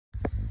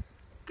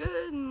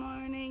Good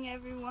morning,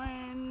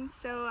 everyone.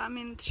 So I'm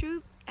in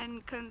Truth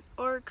and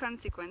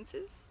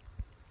Consequences,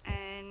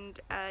 and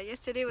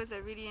yesterday was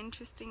a really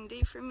interesting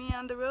day for me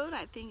on the road.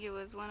 I think it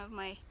was one of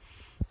my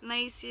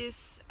nicest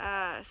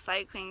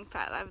cycling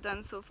path I've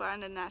done so far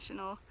in the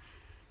National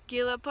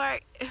Gila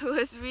Park. It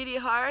was really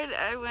hard.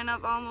 I went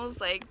up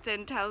almost like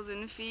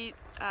 10,000 feet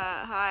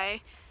high.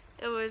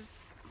 It was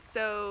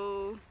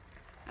so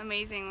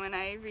amazing when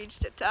I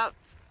reached the top,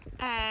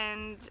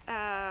 and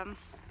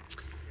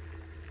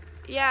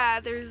yeah,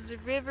 there's the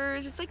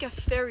rivers. It's like a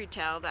fairy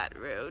tale, that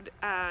road.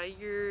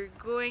 You're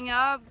going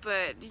up,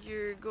 but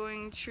you're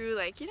going through,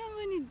 like, you know,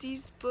 when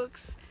these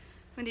books,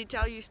 when they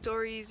tell you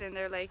stories and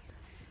they're like,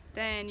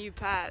 then you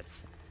pass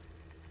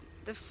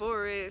the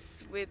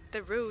forest with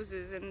the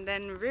roses and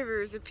then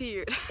rivers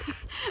appeared.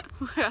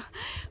 Well,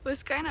 it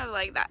was kind of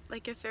like that,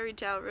 like a fairy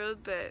tale road,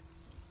 but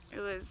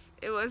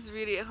it was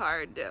really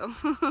hard though.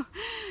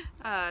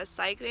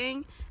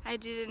 Cycling. I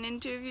did an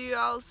interview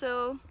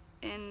also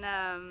in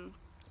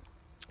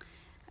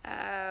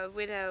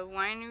with a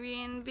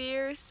winery and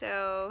beer,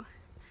 so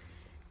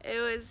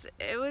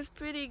it was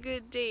pretty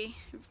good day,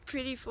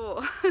 pretty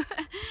full.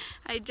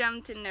 I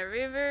jumped in the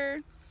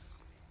river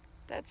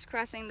that's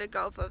crossing the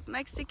Gulf of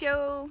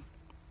Mexico,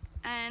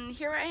 and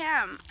here I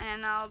am,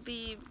 and I'll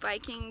be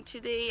biking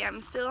today.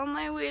 I'm still on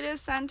my way to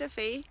Santa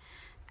Fe,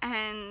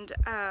 and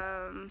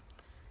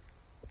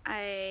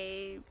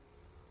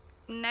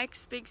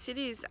next big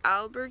city is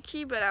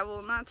Albuquerque, but I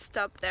will not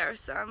stop there,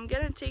 so I'm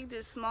gonna take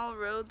this small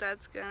road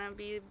that's gonna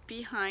be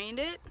behind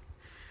it,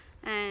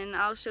 and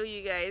I'll show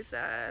you guys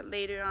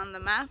later on the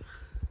map.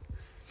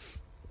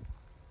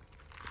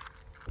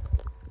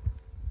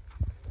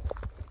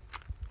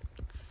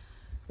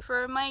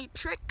 For my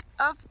trick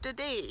of the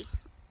day,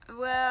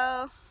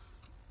 well,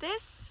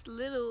 this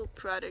little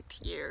product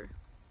here,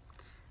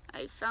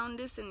 I found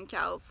this in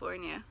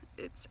California.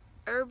 It's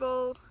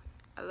Herbal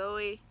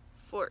Aloe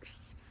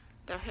Force,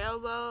 the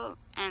herbal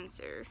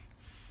answer.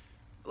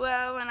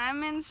 Well, when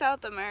I'm in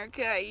South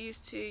America, I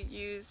used to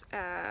use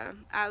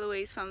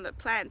aloes from the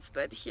plants,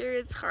 but here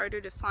it's harder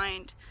to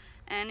find,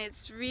 and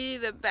it's really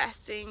the best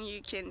thing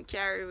you can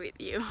carry with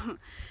you.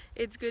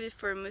 It's good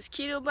for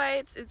mosquito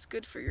bites, it's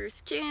good for your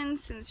skin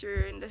since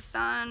you're in the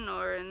sun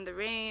or in the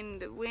rain,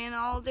 the wind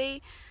all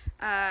day.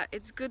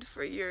 It's good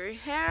for your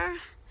hair,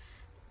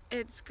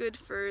 it's good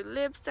for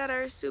lips that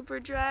are super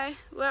dry.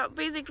 Well,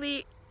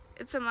 basically,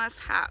 it's a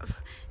must-have.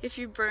 If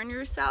you burn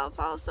yourself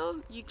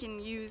also, you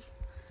can use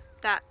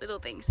that little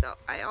thing, so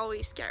I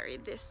always carry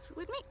this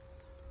with me.